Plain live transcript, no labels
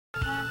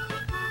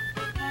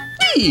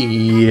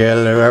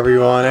Hello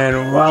everyone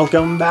and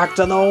welcome back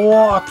to the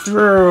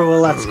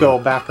walkthrough. Let's go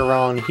back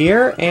around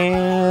here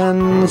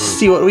and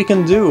see what we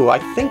can do. I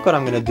think what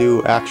I'm going to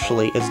do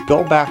actually is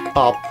go back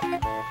up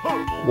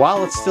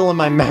while it's still in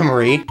my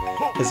memory,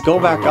 is go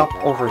back up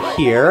over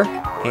here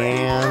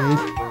and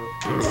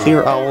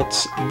clear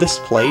out this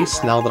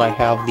place now that I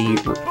have the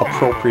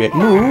appropriate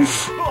move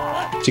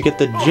to get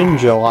the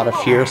Jinjo out of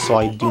here so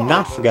I do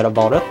not forget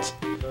about it.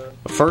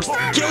 But first,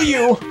 kill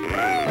you!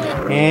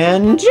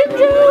 And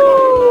Jinjo!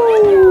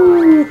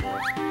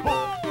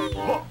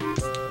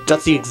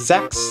 That's the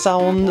exact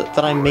sound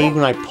that I made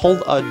when I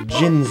pulled a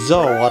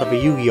Jinzo out of a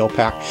Yu-Gi-Oh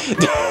pack.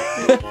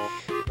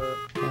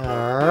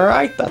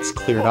 Alright, that's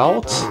cleared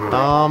out.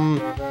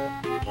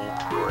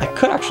 I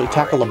could actually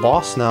tackle the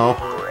boss now.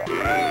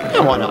 Yeah,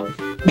 why not?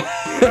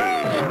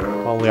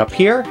 All the way up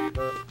here.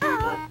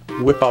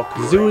 Whip out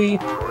Kazooie.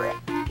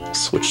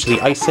 Switch to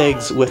the Ice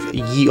Eggs with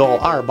Ye Ol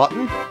R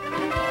button.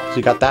 So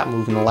we got that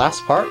move in the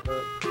last part.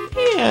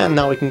 And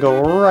now we can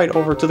go right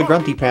over to the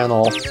Grunty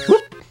panel. Whoop.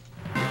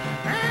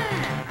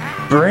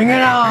 Bring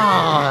it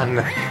on!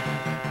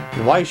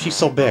 And why is she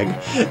so big?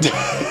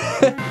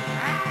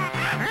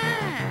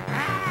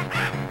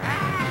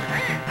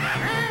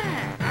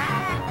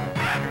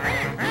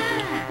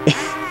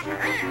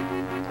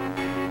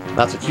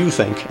 That's what you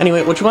think.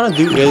 Anyway, what you want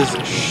to do is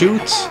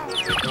shoot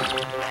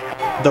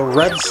the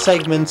red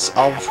segments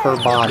of her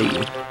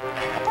body.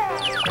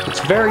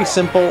 It's very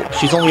simple.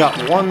 She's only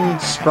got one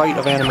sprite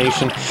of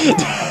animation.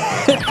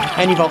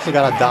 And you've also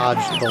got to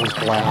dodge those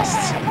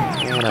blasts.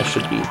 And I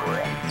should be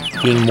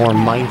being more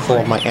mindful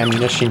of my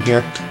ammunition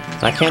here.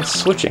 And I can't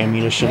switch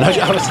ammunition.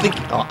 I was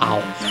thinking... Oh, ow.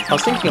 I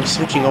was thinking of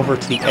switching over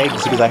to the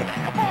eggs because I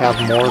have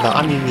more of them.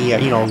 I mean the,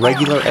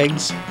 regular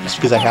eggs. Just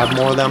because I have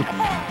more of them.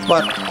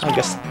 But I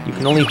guess you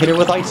can only hit her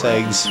with ice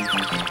eggs.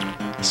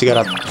 So you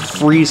gotta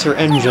freeze her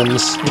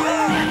engines.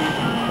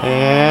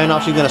 And now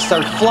she's gonna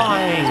start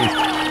flying!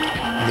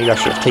 Maybe I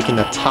should have taken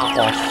the top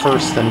off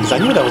first then, because I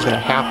knew that was gonna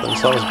happen,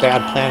 so that was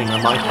bad planning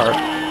on my part.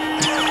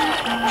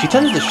 She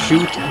tends to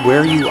shoot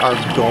where you are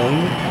going,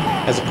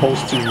 as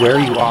opposed to where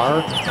you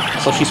are.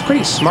 So she's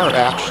pretty smart,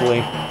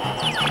 actually.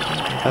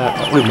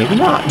 Wait, maybe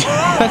not.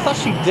 I thought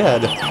she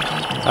did.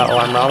 Uh-oh,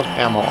 I'm out of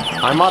ammo.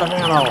 I'm out of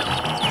ammo!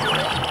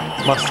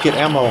 Must get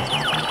ammo,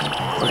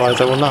 otherwise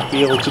I will not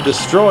be able to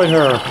destroy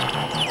her.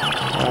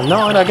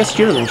 No, I guess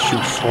she doesn't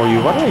shoot for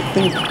you. What do I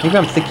think? Maybe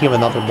I'm thinking of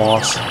another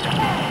boss.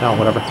 No,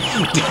 whatever.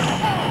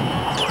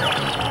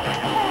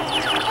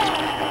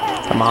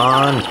 Come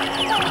on.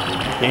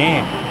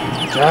 Damn.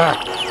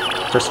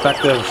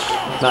 Perspective,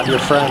 not your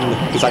friend,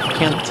 because I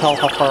can't tell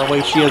how far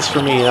away she is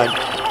from me.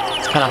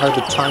 It's kind of hard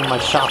to time my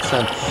shots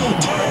then.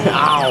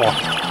 Ow!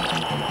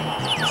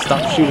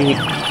 Stop shooting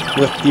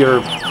with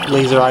your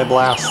laser eye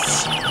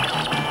blasts.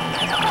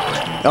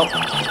 Nope.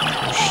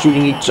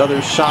 Shooting each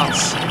other's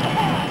shots.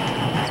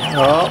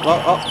 Oh.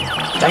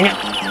 Dang it.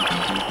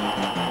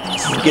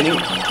 This is getting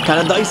kind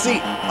of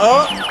dicey.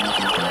 Oh!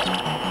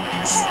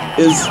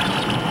 This is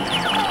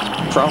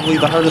probably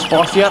the hardest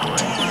boss yet.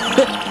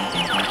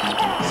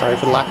 Sorry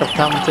for the lack of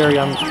commentary.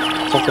 I'm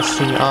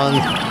focusing on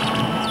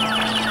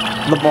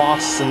the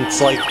boss, and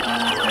it's like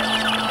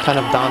kind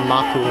of Don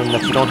Maku in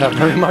that you don't have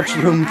very much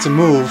room to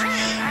move,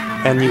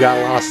 and you got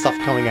a lot of stuff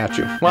coming at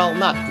you. Well,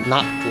 not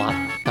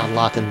a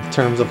lot in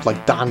terms of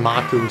like Don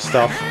Maku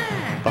stuff,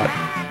 but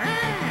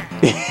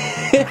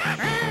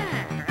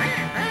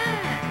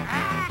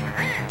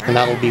and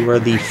that'll be where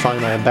the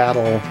final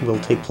battle will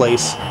take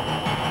place.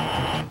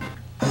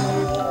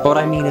 But what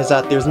I mean is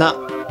that there's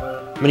not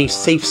many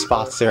safe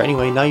spots there.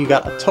 Anyway, now you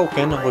got a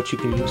token which you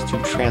can use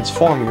to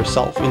transform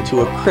yourself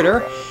into a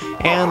critter,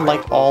 and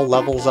like all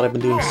levels that I've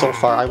been doing so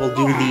far, I will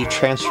do the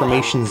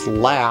transformations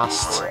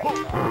last,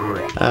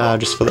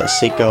 just for the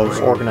sake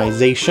of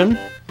organization.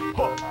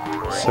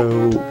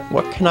 So,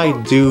 what can I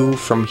do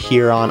from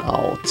here on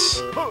out?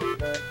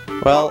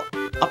 Well,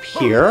 up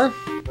here,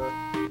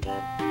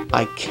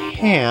 I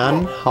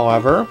can,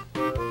 however,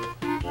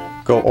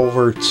 go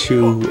over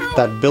to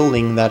that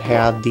building that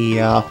had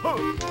the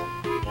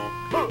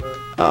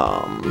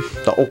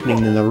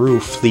opening in the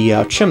roof,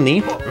 the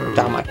chimney.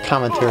 Down my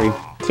commentary,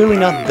 clearly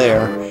not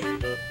there.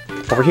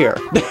 Over here.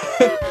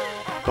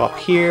 Go up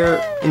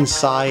here,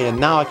 inside, and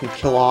now I can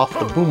kill off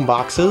the boom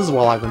boxes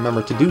while I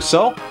remember to do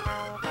so.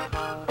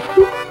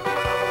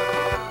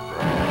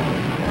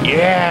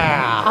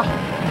 Yeah!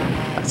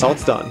 That's how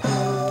it's done.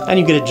 And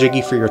you get a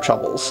Jiggy for your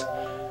troubles.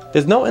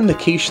 There's no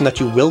indication that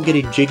you will get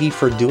a Jiggy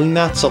for doing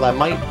that, so that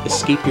might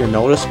escape your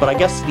notice, but I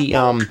guess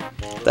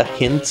the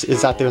hint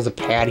is that there's a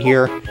pad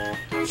here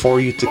for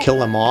you to kill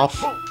them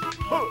off.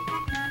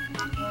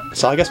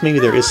 So I guess maybe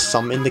there is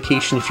some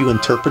indication if you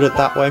interpret it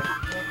that way.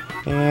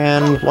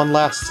 And one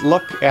last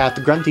look at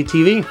the Grunty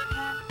TV.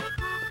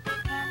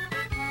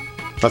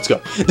 Let's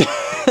go.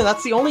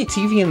 That's the only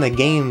TV in the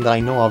game that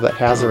I know of that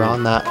has her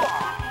on that.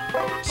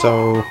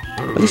 So,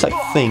 at least I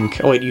think...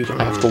 Oh wait,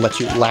 I have to let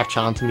you latch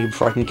on to me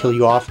before I can kill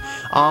you off.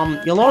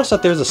 You'll notice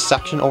that there's a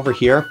section over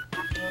here.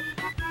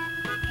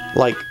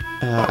 Like,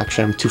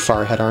 actually I'm too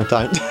far ahead, aren't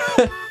I?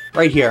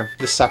 right here,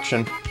 this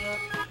section.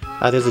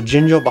 There's a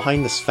Jinjo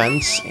behind this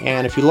fence,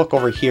 and if you look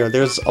over here,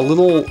 there's a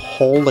little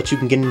hole that you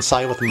can get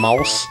inside with a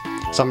mouse.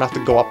 So I'm gonna have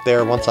to go up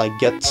there once I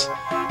get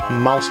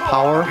mouse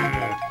power.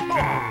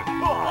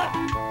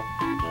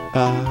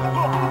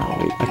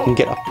 Wait, I can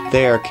get up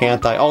there,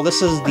 can't I? Oh,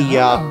 this is the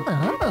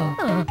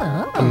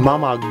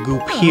Mama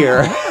Goop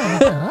here.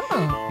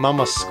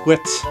 Mama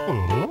Squit.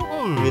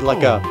 Maybe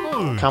like a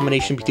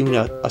combination between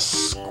a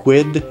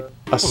squid,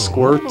 a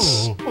squirt.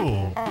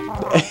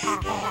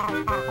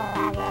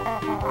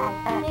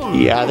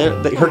 Yeah,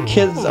 her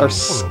kids are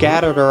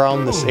scattered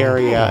around this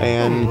area,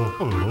 and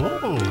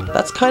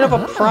that's kind of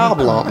a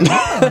problem.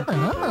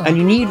 And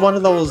you need one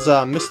of those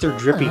Mr.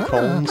 Drippy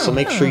cones, so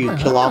make sure you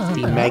kill off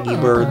the Maggie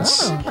birds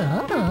so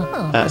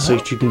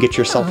that you can get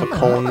yourself a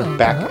cone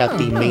back at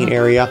the main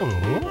area.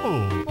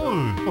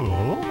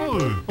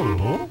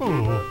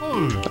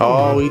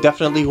 Oh, we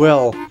definitely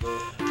will.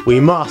 We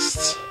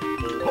must.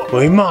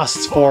 We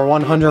must for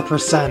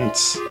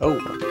 100%. Oh,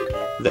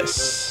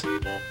 this.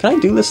 Can I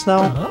do this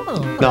now?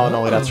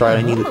 No, that's right.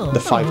 I need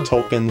the 5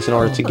 tokens in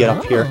order to get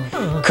up here.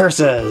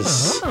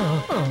 Curses!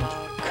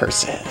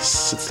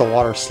 Curses. It's the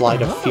water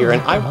slide of fear.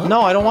 And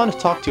I don't want to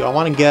talk to you. I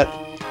want to get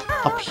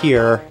up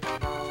here.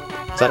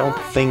 Because I don't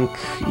think...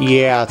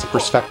 Yeah, it's a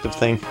perspective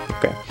thing.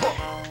 Okay.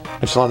 I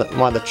just wanted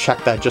to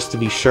check that just to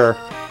be sure.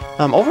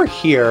 Over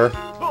here,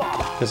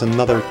 there's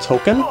another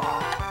token.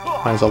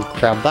 Might as well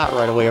grab that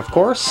right away, of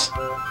course.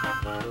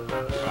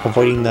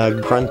 Avoiding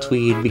the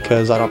Gruntweed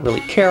because I don't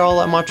really care all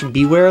that much.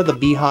 Beware the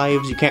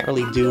beehives. You can't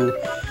really do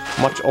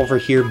much over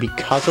here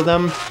because of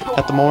them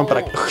at the moment, but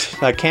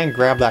I can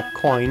grab that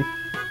coin.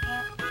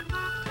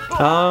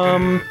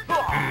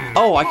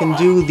 Oh, I can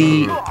do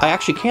the... I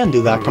actually can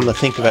do that, come to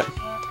think of it.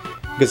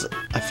 Because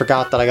I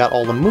forgot that I got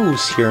all the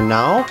moves here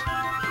now.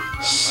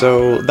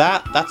 So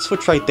that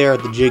switch right there,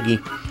 the Jiggy,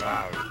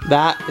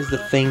 that is the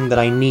thing that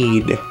I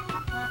need.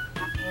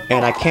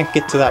 And I can't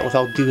get to that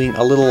without doing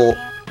a little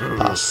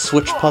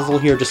switch puzzle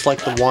here, just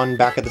like the one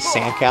back at the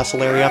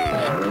sandcastle area.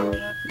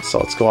 So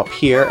let's go up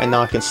here, and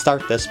now I can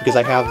start this because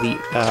I have the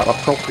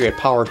appropriate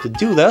power to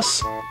do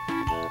this. Or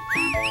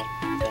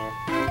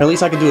at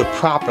least I can do it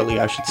properly,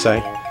 I should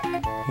say.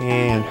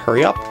 And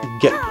hurry up,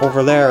 get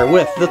over there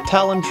with the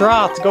Talon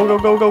Trot! Go, go,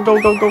 go, go, go,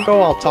 go, go,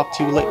 go! I'll talk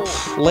to you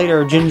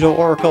later, Jinjo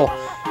Oracle.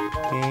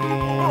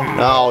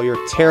 And... oh, you're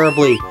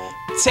terribly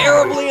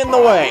in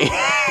the way!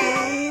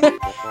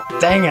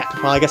 Dang it!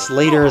 Well, I guess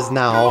later is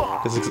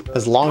now, because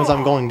as long as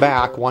I'm going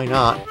back, why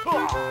not?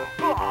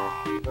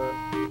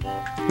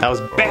 That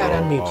was bad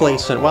enemy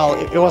placement. Well,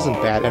 it wasn't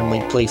bad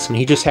enemy placement,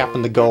 he just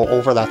happened to go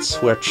over that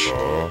switch.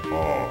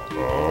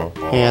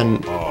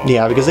 And,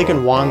 yeah, because they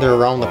can wander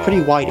around a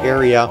pretty wide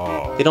area,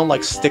 they don't,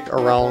 like, stick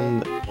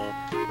around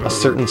a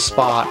certain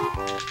spot.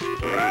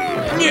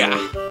 Yeah!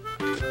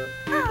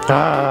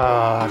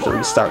 I have to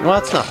restart. Well,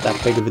 that's not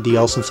that big of a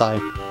deal since I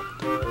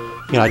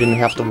didn't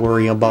have to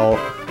worry about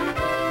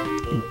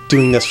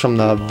doing this from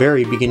the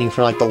very beginning,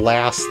 from like the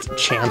last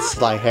chance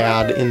that I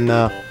had in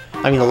the...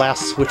 I mean, the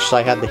last switch that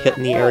I had to hit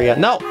in the area.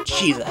 No!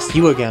 Jesus,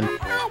 you again.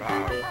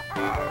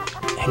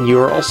 And you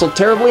were also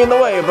terribly in the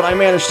way, but I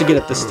managed to get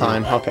it this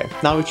time. Okay,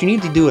 now what you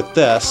need to do with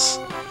this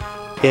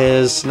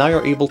is now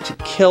you're able to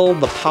kill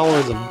the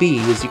powers of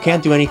bees. You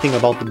can't do anything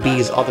about the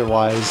bees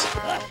otherwise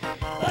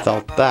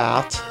without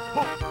that.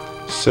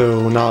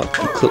 So now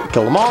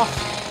kill them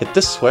off, hit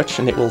this switch,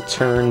 and it will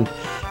turn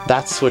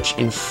that switch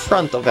in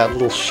front of that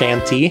little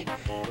shanty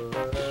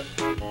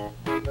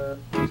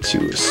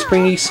into a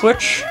springy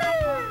switch.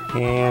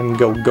 And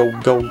go, go,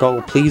 go,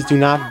 go. Please do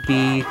not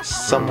be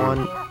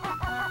someone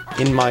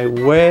in my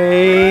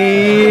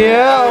way.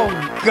 Oh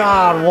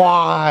God,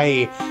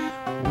 why?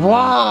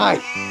 Why?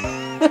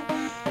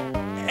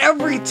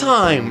 Every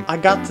time I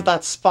got to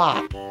that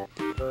spot,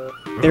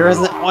 there is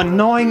an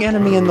annoying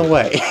enemy in the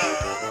way.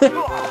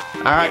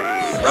 Alright,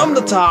 from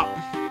the top.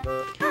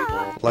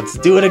 Let's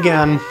do it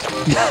again.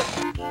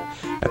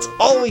 That's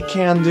all we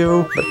can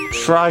do, but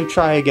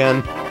try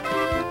again.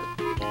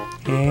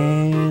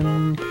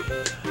 And...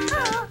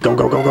 go,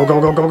 go, go, go, go,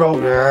 go, go,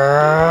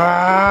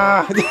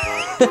 go.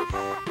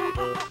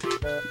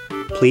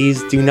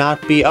 Please do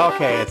not be...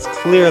 okay, it's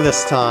clear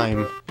this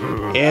time.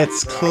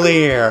 It's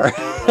clear.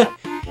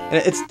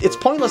 And it's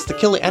pointless to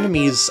kill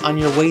enemies on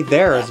your way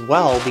there as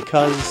well,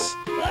 because,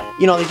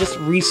 you know, they just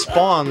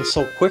respawn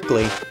so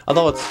quickly.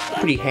 Although it's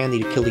pretty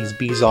handy to kill these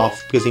bees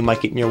off, because they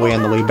might get in your way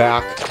on the way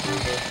back.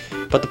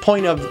 But the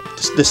point of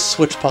this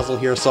switch puzzle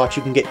here is so that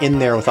you can get in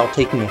there without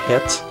taking a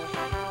hit.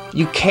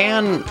 You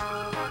can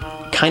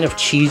kind of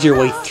cheese your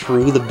way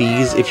through the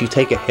bees if you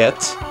take a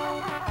hit,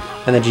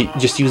 and then you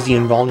just use the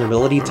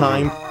invulnerability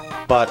time,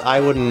 but I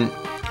wouldn't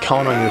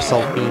count on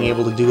yourself being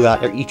able to do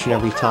that each and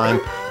every time.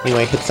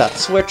 Anyway, hits that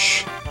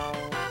switch,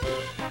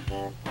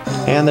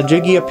 and the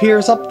Jiggy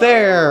appears up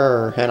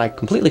there! And I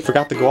completely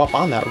forgot to go up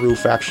on that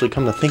roof, actually,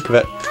 come to think of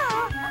it.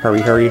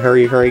 Hurry, hurry,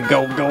 hurry, hurry,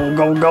 go, go,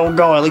 go, go,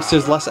 go! At least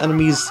there's less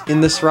enemies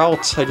in this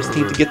route. I just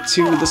need to get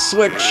to the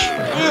switch!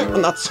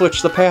 Not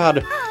switch, the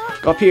pad!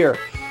 Go up here,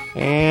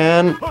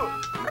 and...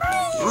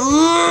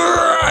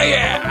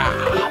 yeah!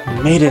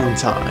 Made it in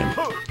time.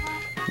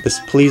 This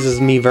pleases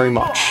me very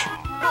much.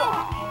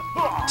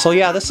 So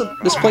yeah, this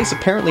place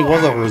apparently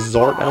was a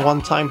resort at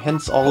one time,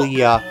 hence all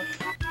the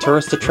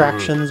tourist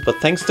attractions, but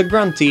thanks to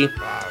Grunty,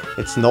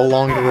 it's no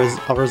longer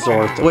a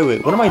resort.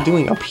 Wait, what am I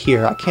doing up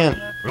here? I can't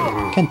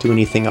do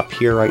anything up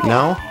here right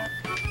now.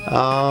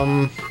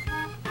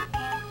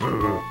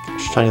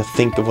 Just trying to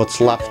think of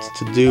what's left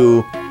to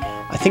do.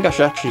 I think I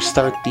should actually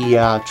start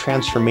the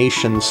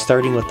transformation,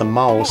 starting with the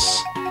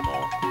mouse.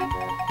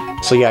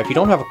 So yeah, if you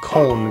don't have a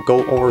cone,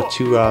 go over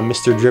to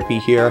Mr. Drippy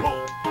here.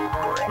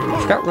 I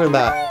forgot where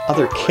that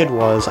other kid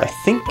was. I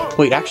think...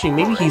 Wait, actually,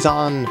 maybe he's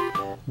on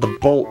the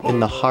boat in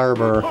the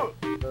harbor.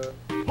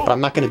 But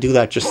I'm not going to do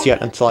that just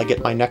yet until I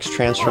get my next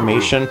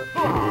transformation.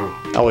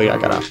 Oh wait, I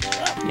gotta...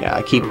 Yeah,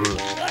 I keep...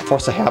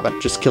 Force of habit,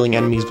 just killing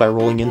enemies by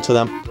rolling into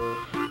them.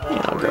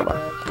 Yeah, I'll grab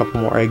a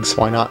couple more eggs,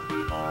 why not?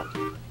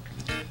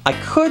 I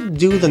could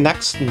do the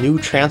next new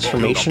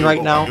transformation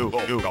right now,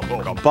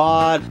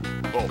 but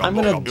I'm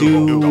gonna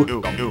do,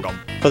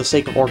 for the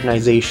sake of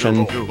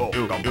organization, I'm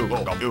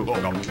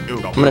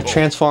gonna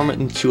transform it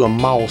into a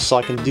mouse so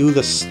I can do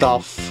the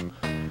stuff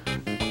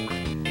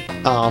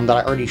that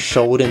I already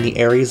showed in the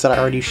areas that I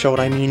already showed,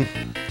 I mean.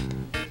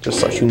 Just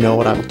so you know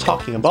what I'm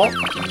talking about.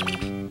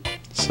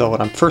 So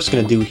what I'm first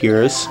gonna do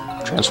here is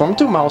transform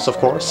into a mouse, of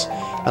course,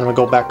 and I'm gonna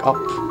go back up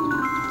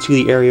to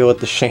the area with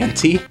the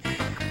shanty.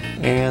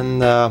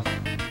 And,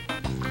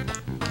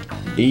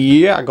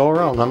 yeah, go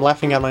around. I'm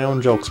laughing at my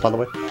own jokes, by the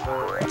way.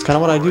 That's kind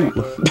of what I do.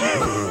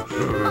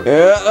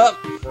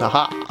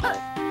 Aha!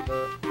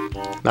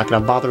 Not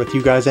gonna bother with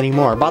you guys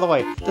anymore. By the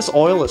way, this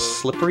oil is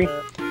slippery,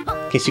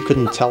 in case you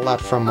couldn't tell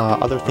that from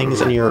other things,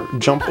 and your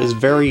jump is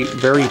very,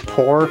 very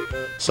poor,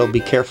 so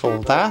be careful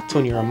of that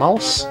when you're a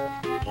mouse.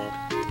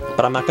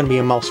 But I'm not gonna be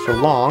a mouse for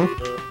long.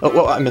 Oh,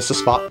 whoa, I missed a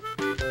spot.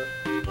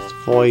 Let's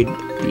avoid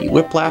the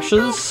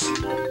whiplashes.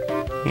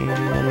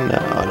 And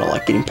I don't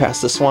like getting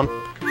past this one.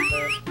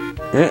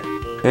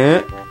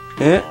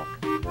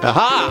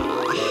 Aha!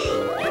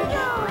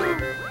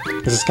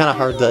 This is kind of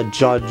hard to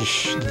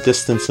judge the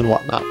distance and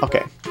whatnot.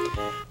 Okay.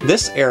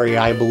 This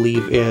area, I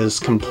believe, is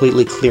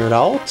completely cleared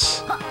out.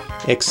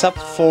 Except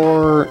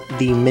for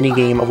the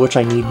minigame, of which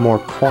I need more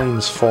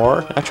coins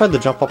for. I tried to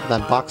jump up in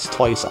that box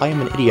twice. I am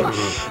an idiot.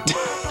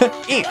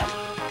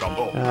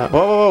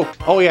 Whoa.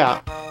 Oh yeah.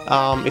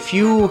 If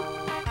you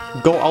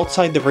go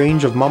outside the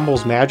range of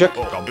Mumble's magic,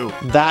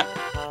 that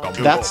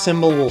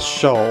symbol will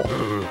show,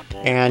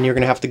 and you're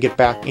gonna have to get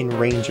back in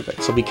range of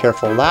it, so be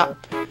careful of that.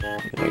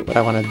 Anyway, what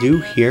I want to do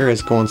here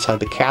is go inside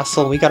the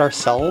castle. We got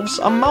ourselves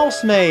a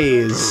mouse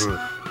maze!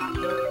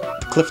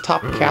 The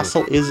Clifftop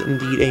Castle is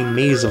indeed a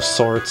maze of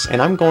sorts,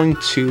 and I'm going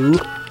to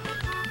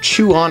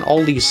chew on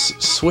all these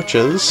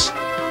switches.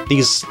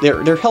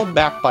 They're held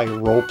back by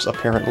ropes,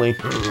 apparently.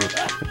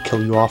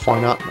 Kill you off, why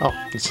not? Oh,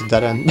 it's a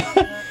dead end.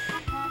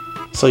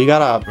 So you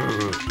gotta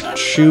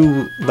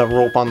chew the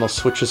rope on those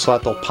switches so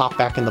that they'll pop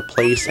back into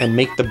place and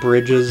make the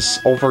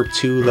bridges over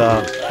to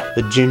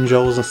the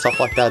Jinjos and stuff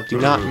like that. Do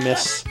not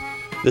miss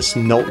this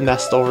note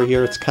nest over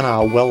here. It's kind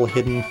of well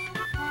hidden.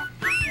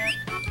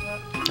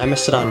 I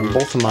missed it on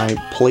both of my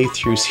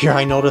playthroughs here.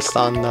 I noticed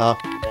on the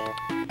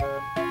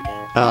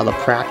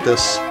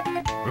practice.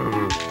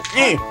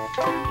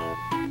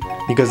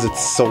 Because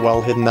it's so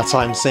well hidden, that's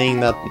why I'm saying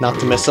that not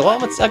to miss it. Well,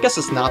 I guess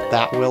it's not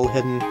that well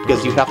hidden,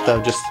 because you'd have to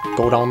just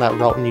go down that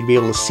route and you'd be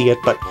able to see it,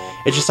 but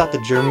it's just that the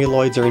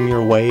Germuloids are in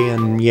your way,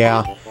 and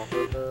yeah.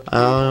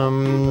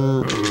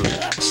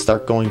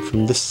 Start going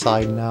from this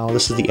side now.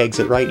 This is the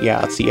exit, right?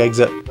 Yeah, it's the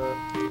exit.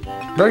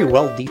 Very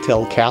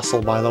well-detailed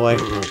castle, by the way,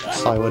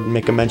 so I would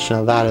make a mention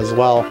of that as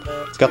well.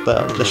 It's got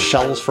the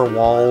shells for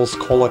walls,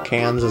 cola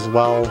cans as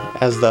well,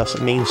 as the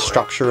main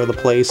structure of the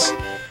place.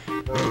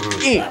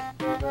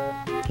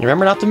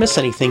 Remember not to miss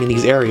anything in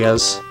these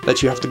areas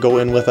that you have to go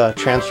in with a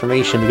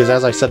transformation, because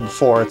as I said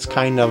before, it's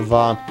kind of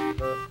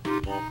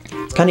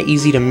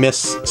easy to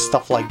miss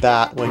stuff like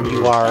that when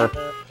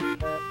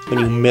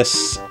you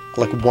miss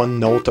like one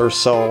note or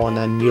so, and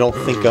then you don't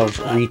think of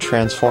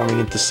retransforming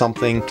into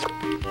something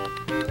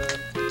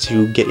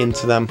to get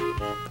into them.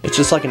 It's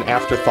just like an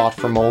afterthought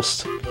for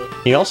most.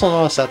 You also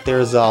notice that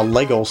there's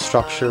Lego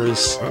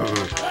structures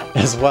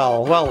as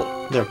well.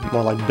 Well, they're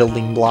more like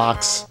building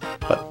blocks,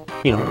 but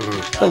you know,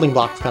 building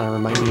blocks kind of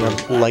remind me of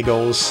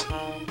Legos.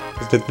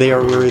 They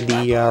were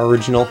the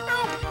original.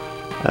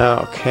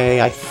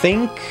 Okay, I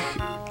think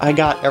I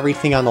got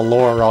everything on the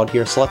lower route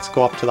here, so let's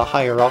go up to the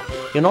higher route.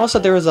 You'll notice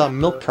that there is a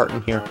milk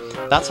carton here.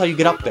 That's how you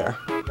get up there.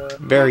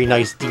 Very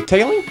nice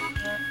detailing.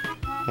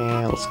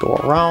 And let's go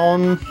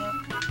around.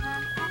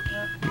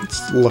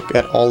 Let's look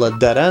at all the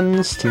dead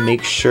ends to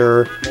make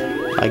sure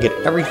I get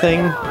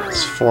everything.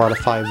 It's 4 out of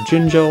 5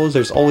 Jinjos.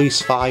 There's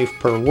always 5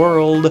 per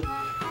world.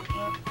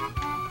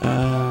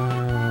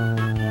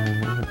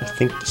 I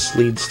think this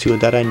leads to a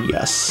dead end,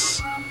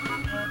 yes.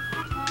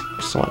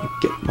 Just want to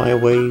get my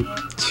way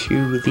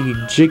to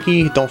the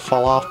Jiggy. Don't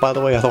fall off, by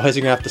the way, otherwise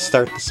you're going to have to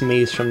start this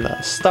maze from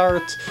the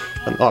start.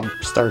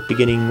 Start,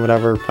 beginning,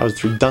 whatever. I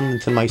was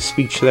redundant in my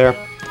speech there.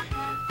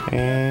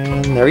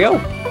 And there we go.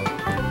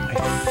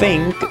 I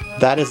think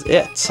that is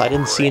it. I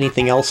didn't see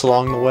anything else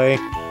along the way,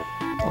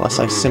 unless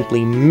I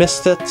simply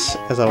missed it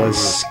as I was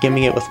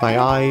skimming it with my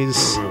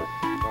eyes.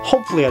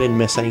 Hopefully I didn't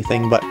miss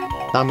anything, but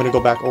now I'm going to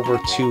go back over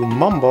to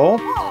Mumbo,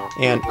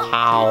 and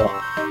ow,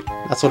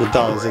 that's what it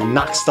does. It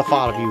knocks stuff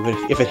out of you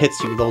if it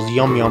hits you, those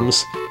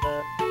yum-yums.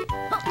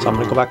 So I'm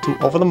going to go back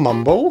over to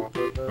Mumbo,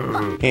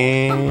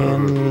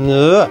 and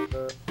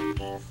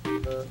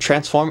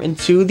transform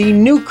into the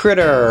new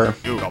critter.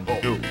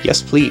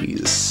 Yes,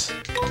 please.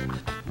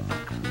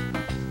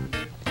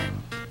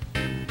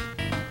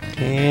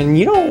 And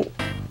you know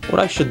what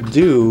I should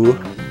do?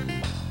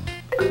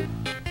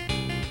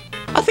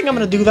 I think I'm going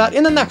to do that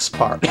in the next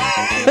part.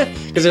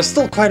 Because there's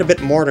still quite a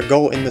bit more to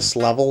go in this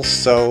level,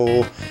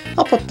 so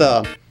I'll put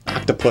the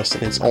octopus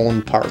in its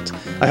own part.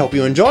 I hope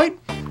you enjoyed,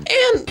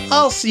 and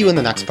I'll see you in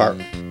the next part.